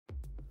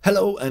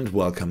Hello and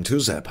welcome to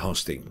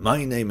ZAP-Hosting.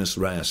 My name is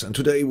Raz and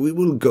today we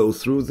will go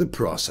through the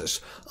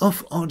process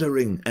of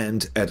ordering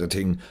and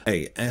editing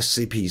a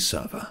SCP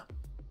server.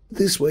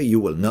 This way you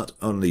will not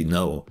only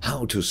know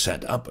how to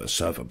set up a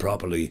server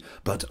properly,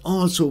 but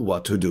also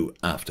what to do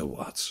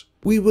afterwards.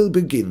 We will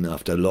begin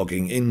after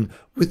logging in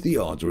with the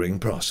ordering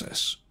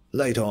process.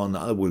 Later on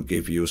I will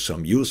give you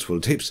some useful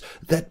tips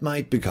that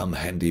might become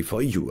handy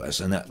for you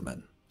as an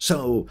admin.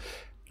 So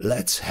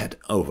let's head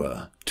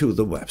over to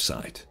the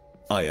website.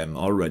 I am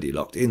already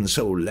logged in,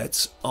 so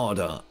let's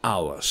order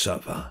our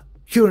server.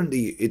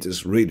 Currently it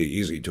is really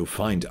easy to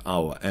find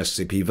our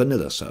SCP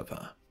vanilla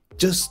server.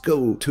 Just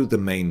go to the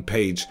main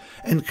page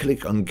and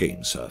click on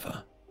Game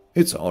Server.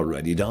 It's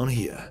already down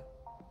here.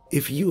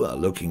 If you are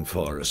looking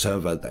for a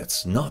server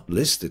that's not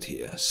listed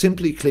here,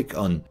 simply click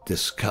on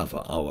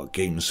Discover Our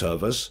Game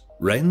Servers,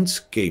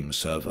 Rent Game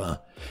Server,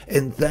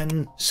 and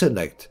then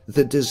select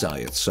the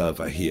desired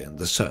server here in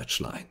the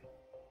search line.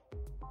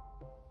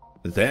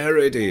 There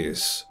it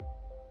is.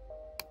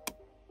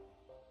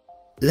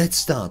 Let's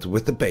start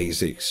with the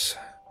basics,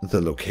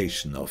 the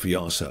location of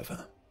your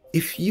server.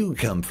 If you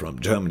come from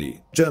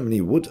Germany,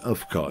 Germany would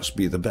of course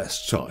be the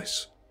best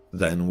choice.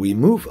 Then we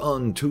move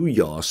on to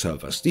your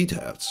server's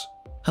details.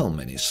 How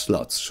many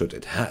slots should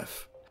it have?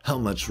 How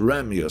much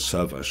RAM your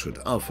server should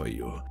offer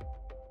you?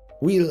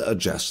 We'll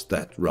adjust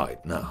that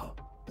right now.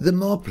 The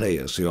more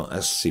players your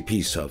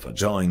SCP server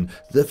join,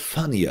 the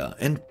funnier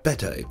and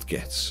better it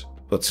gets.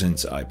 But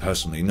since I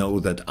personally know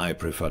that I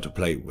prefer to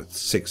play with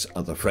 6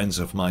 other friends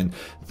of mine,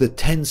 the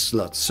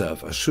 10-slot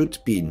server should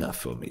be enough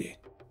for me.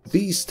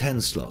 These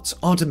 10 slots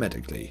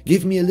automatically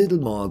give me a little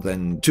more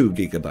than 2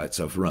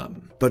 GB of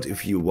RAM, but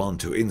if you want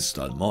to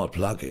install more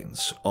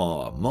plugins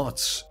or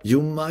mods,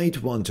 you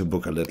might want to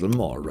book a little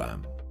more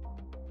RAM.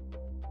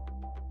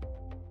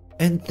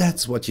 And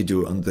that's what you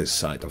do on this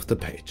side of the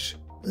page.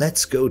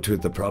 Let's go to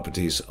the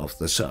properties of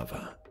the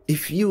server.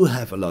 If you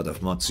have a lot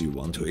of mods you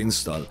want to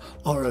install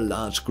or a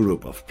large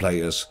group of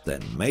players,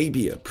 then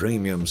maybe a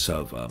premium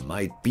server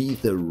might be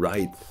the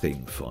right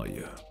thing for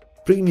you.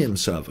 Premium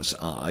servers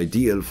are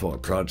ideal for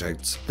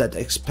projects that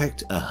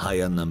expect a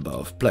higher number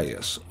of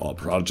players or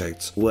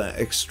projects where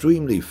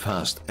extremely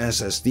fast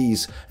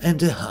SSDs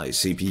and a high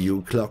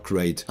CPU clock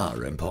rate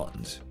are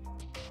important.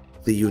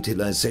 The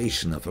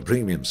utilization of a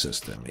premium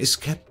system is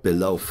kept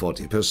below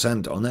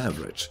 40% on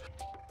average.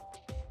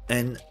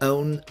 An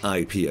own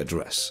IP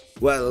address.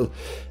 Well,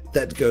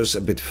 that goes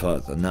a bit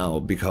further now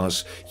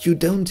because you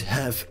don't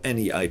have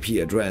any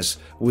IP address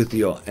with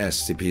your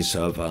SCP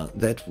server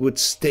that would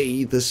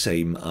stay the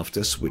same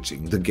after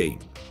switching the game.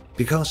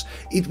 Because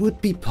it would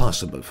be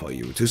possible for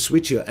you to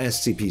switch your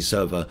SCP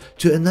server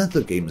to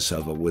another game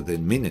server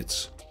within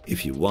minutes.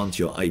 If you want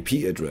your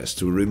IP address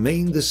to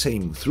remain the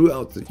same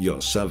throughout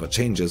your server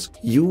changes,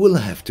 you will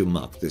have to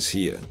mark this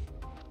here.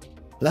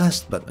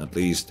 Last but not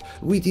least,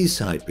 we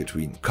decide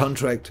between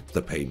contract,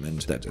 the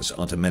payment that is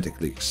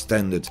automatically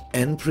extended,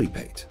 and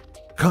prepaid.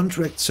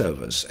 Contract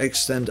servers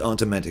extend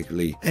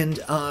automatically and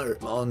are,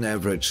 on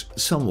average,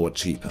 somewhat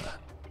cheaper.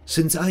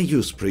 Since I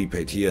use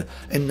prepaid here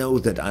and know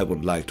that I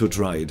would like to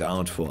try it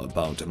out for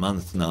about a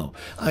month now,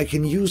 I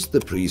can use the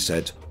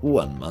preset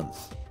 1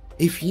 month.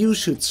 If you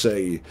should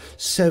say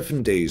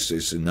 7 days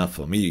is enough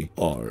for me,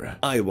 or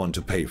I want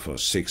to pay for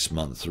 6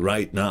 months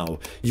right now,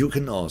 you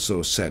can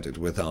also set it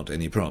without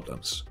any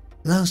problems.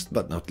 Last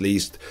but not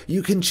least,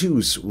 you can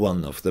choose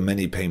one of the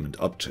many payment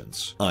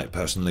options. I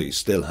personally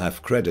still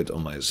have credit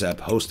on my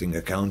ZAP-Hosting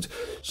account,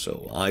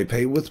 so I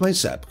pay with my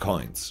ZAP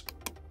coins.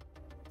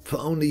 For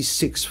only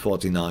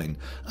 $6.49,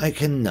 I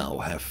can now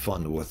have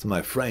fun with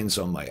my friends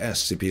on my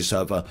SCP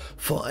server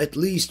for at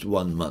least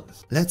 1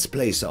 month. Let's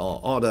place our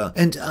order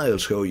and I'll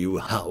show you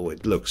how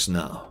it looks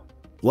now.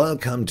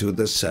 Welcome to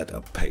the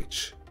setup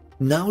page.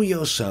 Now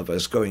your server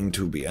is going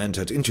to be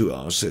entered into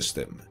our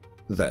system.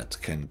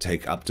 That can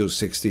take up to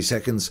 60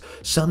 seconds,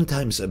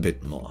 sometimes a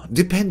bit more,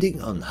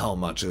 depending on how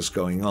much is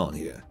going on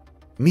here.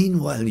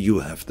 Meanwhile, you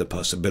have the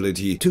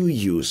possibility to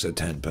use a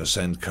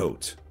 10%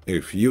 code.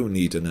 If you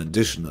need an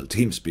additional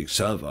TeamSpeak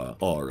server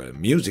or a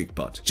music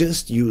bot,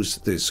 just use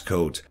this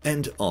code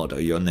and order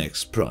your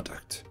next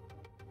product.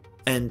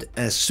 And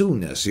as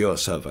soon as your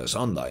server is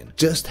online,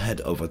 just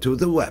head over to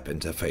the web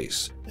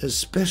interface, a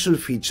special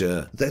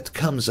feature that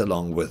comes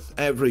along with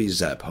every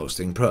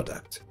ZAP-Hosting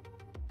product.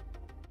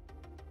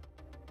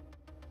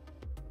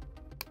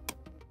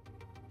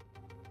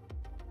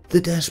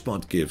 The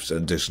dashboard gives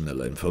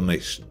additional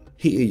information.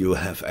 Here you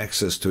have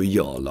access to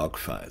your log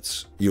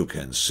files. You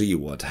can see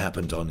what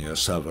happened on your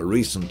server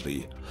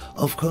recently.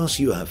 Of course,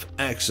 you have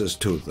access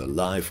to the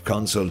live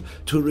console,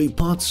 to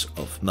reports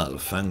of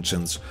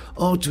malfunctions,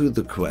 or to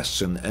the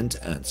question and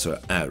answer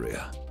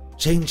area.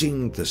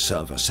 Changing the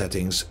server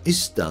settings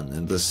is done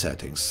in the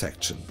settings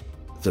section.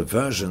 The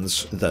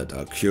versions that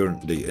are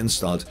currently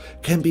installed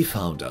can be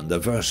found under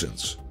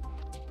versions.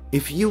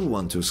 If you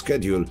want to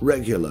schedule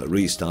regular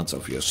restarts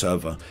of your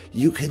server,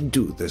 you can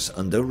do this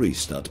under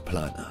Restart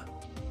Planner.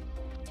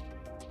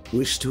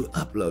 Wish to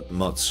upload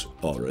mods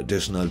or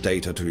additional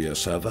data to your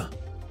server?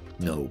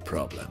 No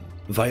problem.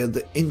 Via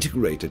the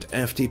integrated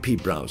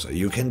FTP browser,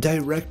 you can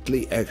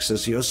directly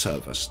access your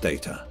server's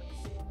data.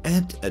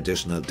 Add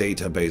additional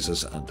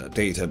databases under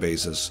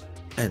databases,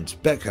 and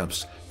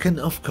backups can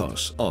of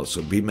course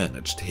also be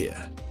managed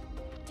here.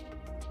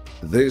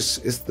 This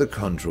is the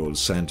control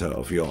center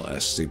of your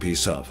SCP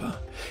server.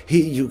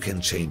 Here you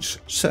can change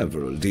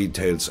several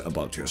details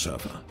about your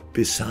server.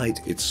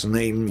 Beside its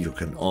name, you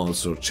can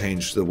also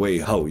change the way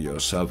how your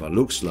server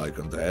looks like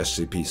on the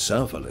SCP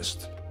server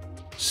list.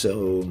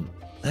 So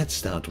let's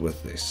start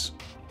with this.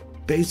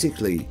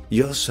 Basically,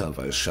 your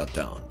server is shut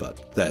down,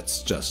 but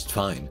that's just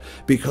fine,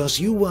 because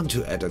you want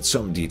to edit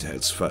some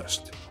details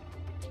first.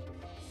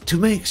 To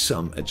make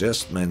some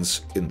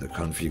adjustments in the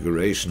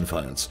configuration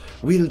files,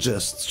 we'll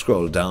just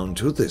scroll down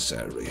to this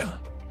area,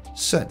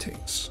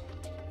 Settings.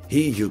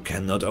 Here you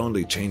can not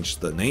only change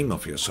the name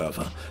of your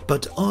server,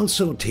 but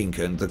also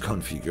tinker in the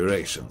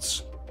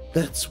configurations.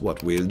 That's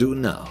what we'll do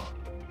now.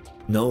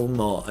 No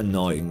more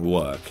annoying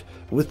work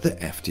with the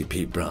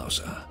FTP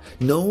browser.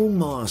 No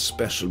more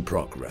special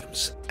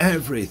programs.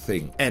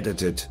 Everything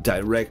edited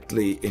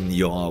directly in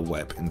your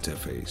web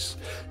interface.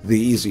 The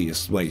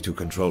easiest way to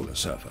control a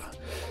server.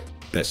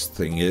 Best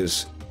thing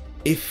is,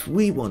 if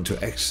we want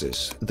to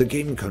access the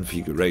game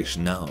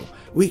configuration now,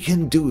 we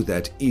can do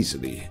that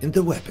easily in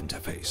the web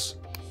interface.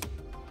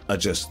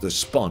 Adjust the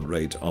spawn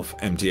rate of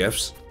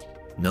MTFs?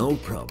 No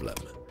problem.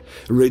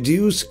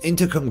 Reduce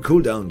intercom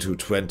cooldown to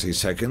 20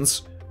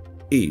 seconds?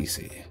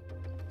 Easy.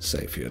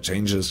 Save your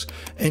changes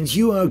and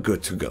you are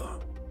good to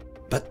go.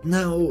 But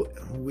now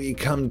we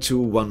come to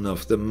one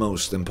of the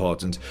most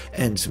important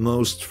and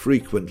most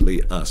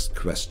frequently asked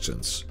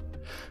questions.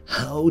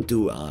 How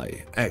do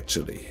I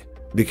actually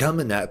become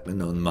an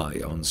admin on my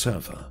own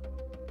server?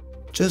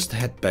 Just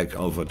head back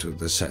over to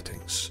the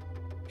settings.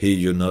 Here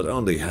you not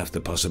only have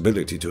the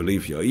possibility to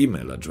leave your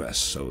email address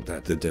so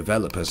that the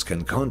developers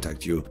can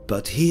contact you,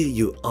 but here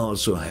you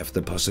also have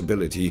the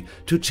possibility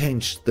to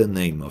change the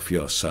name of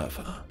your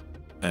server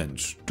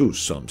and do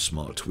some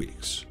small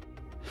tweaks.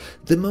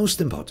 The most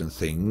important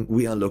thing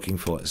we are looking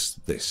for is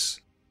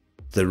this: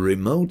 the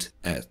remote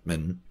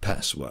admin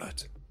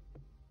password.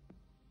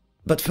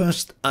 But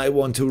first, I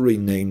want to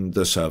rename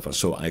the server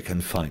so I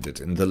can find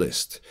it in the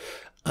list.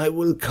 I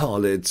will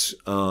call it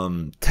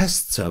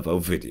Test Server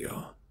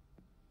Video.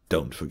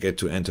 Don't forget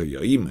to enter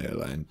your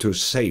email and to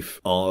save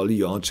all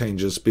your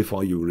changes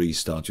before you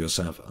restart your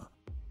server.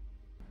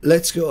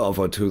 Let's go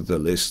over to the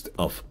list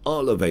of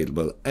all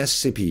available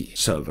SCP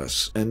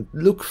servers and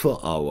look for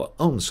our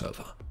own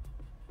server.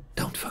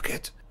 Don't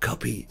forget,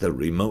 copy the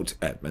remote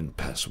admin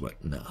password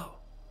now.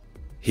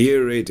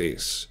 Here it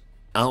is,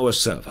 our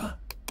server.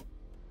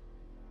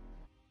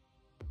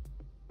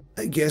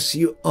 I guess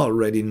you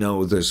already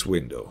know this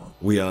window.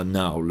 We are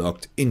now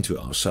logged into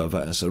our server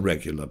as a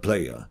regular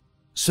player.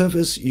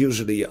 Servers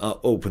usually are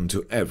open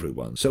to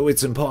everyone, so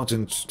it's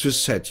important to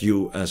set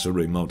you as a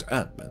remote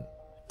admin.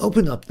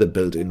 Open up the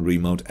built-in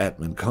remote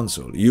admin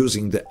console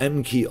using the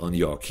M key on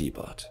your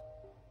keyboard.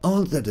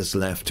 All that is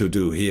left to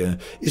do here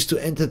is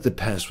to enter the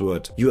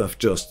password you have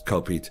just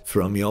copied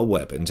from your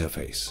web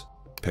interface.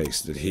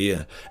 Paste it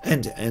here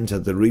and enter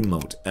the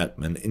remote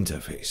admin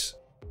interface.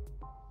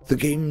 The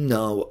game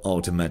now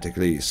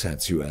automatically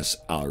sets you as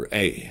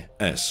RA,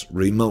 as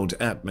remote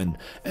admin,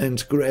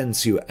 and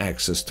grants you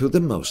access to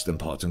the most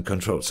important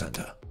control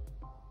center.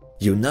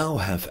 You now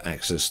have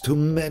access to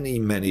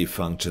many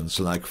functions,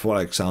 like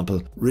for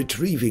example,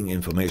 retrieving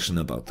information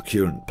about the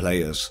current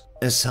players,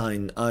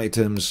 assign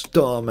items,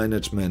 store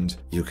management,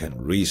 you can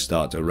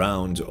restart a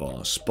round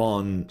or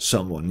spawn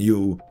someone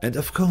new, and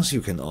of course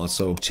you can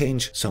also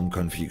change some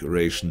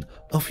configuration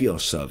of your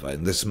server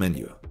in this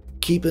menu.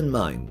 Keep in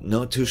mind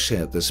not to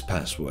share this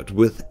password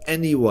with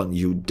anyone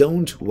you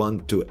don't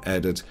want to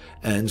edit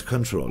and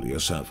control your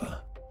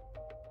server.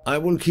 I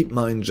will keep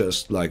mine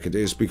just like it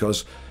is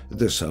because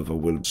the server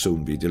will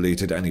soon be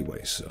deleted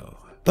anyway, so.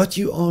 But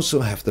you also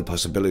have the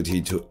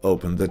possibility to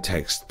open the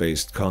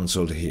text-based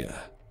console here.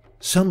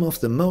 Some of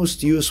the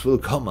most useful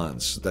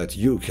commands that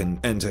you can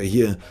enter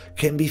here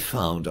can be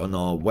found on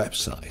our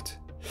website.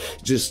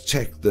 Just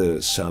check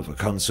the server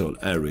console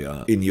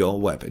area in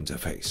your web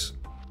interface.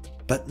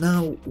 But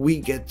now we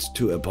get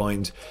to a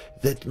point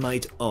that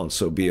might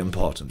also be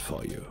important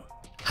for you.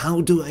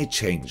 How do I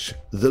change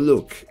the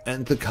look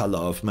and the color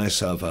of my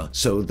server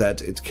so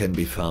that it can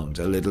be found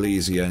a little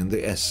easier in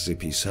the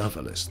SCP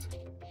server list?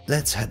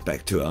 Let's head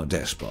back to our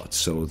dashboard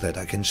so that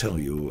I can show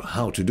you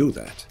how to do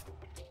that.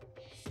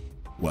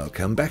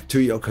 Welcome back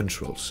to your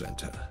control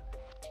center.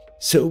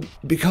 So,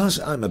 because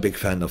I'm a big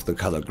fan of the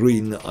color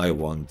green, I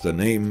want the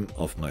name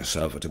of my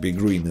server to be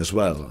green as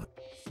well.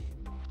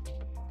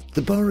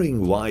 The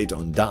boring white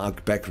on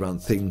dark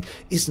background thing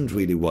isn't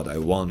really what I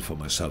want for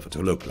my server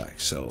to look like,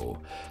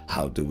 so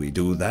how do we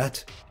do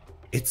that?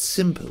 It's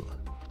simple.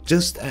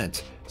 Just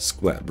add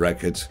square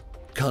bracket,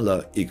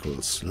 color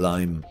equals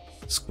lime,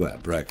 square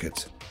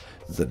bracket,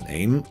 the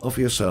name of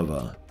your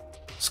server,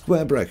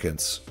 square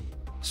brackets,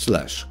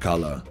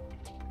 /color,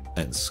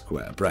 and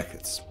square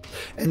brackets.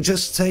 And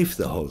just save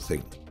the whole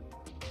thing.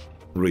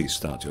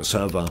 Restart your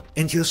server,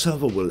 and your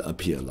server will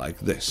appear like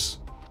this.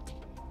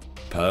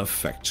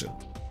 perfection.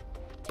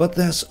 But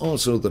there's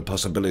also the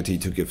possibility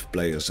to give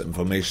players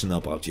information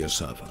about your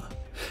server.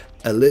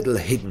 A little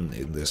hidden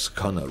in this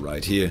corner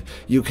right here,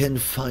 you can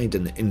find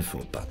an info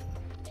button.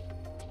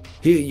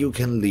 Here you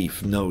can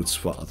leave notes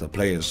for other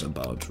players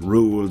about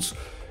rules,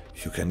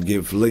 you can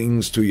give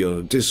links to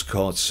your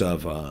Discord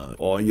server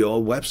or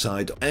your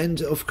website,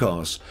 and of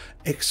course,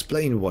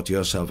 explain what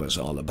your server is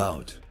all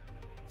about.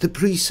 The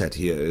preset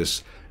here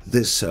is,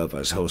 this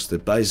server is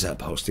hosted by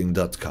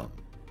ZAP-Hosting.com.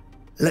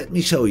 Let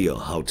me show you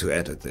how to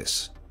edit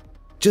this.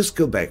 Just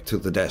go back to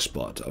the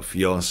dashboard of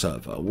your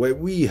server, where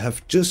we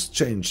have just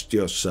changed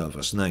your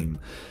server's name.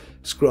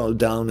 Scroll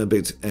down a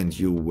bit and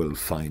you will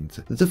find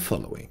the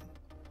following.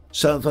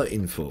 Server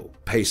info,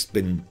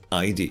 pastebin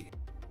ID.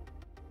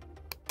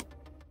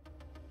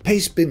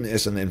 Pastebin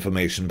is an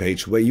information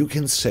page where you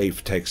can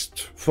save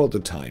text for the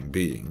time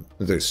being.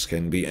 This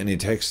can be any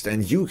text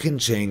and you can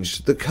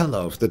change the color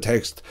of the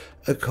text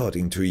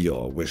according to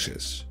your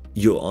wishes.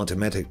 You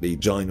automatically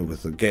join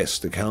with a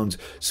guest account,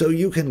 so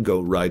you can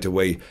go right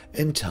away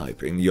and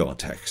type in your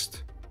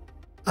text.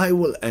 I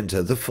will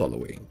enter the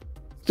following.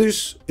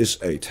 This is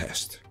a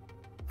test.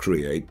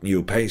 Create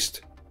new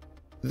paste.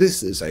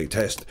 This is a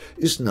test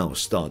is now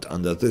stored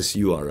under this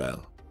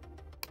URL.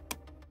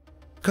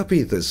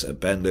 Copy this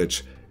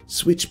appendage,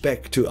 switch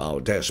back to our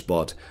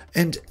dashboard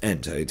and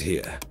enter it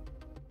here.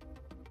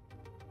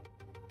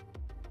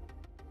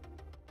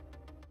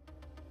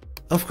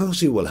 Of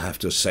course, you will have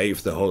to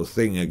save the whole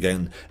thing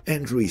again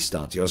and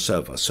restart your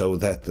server so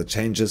that the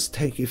changes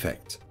take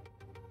effect.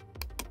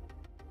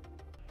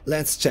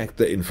 Let's check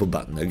the info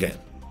button again.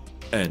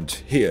 And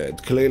here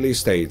it clearly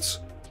states,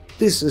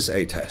 this is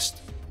a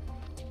test.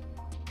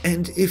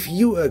 And if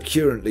you are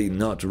currently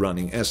not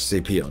running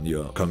SCP on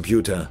your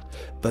computer,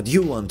 but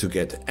you want to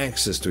get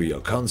access to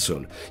your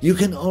console, you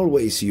can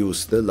always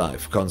use the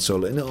live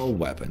console in our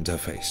web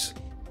interface.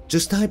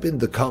 Just type in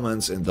the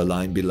comments in the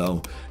line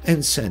below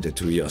and send it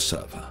to your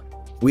server.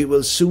 We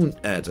will soon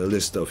add a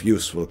list of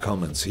useful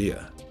comments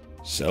here.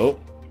 So,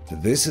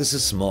 this is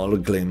a small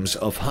glimpse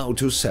of how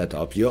to set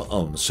up your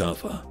own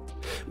server.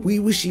 We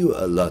wish you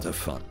a lot of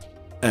fun.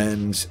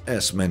 And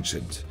as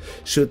mentioned,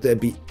 should there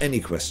be any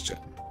question,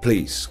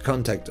 please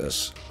contact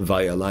us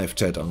via live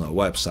chat on our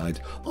website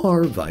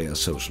or via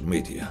social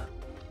media.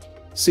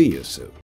 See you soon.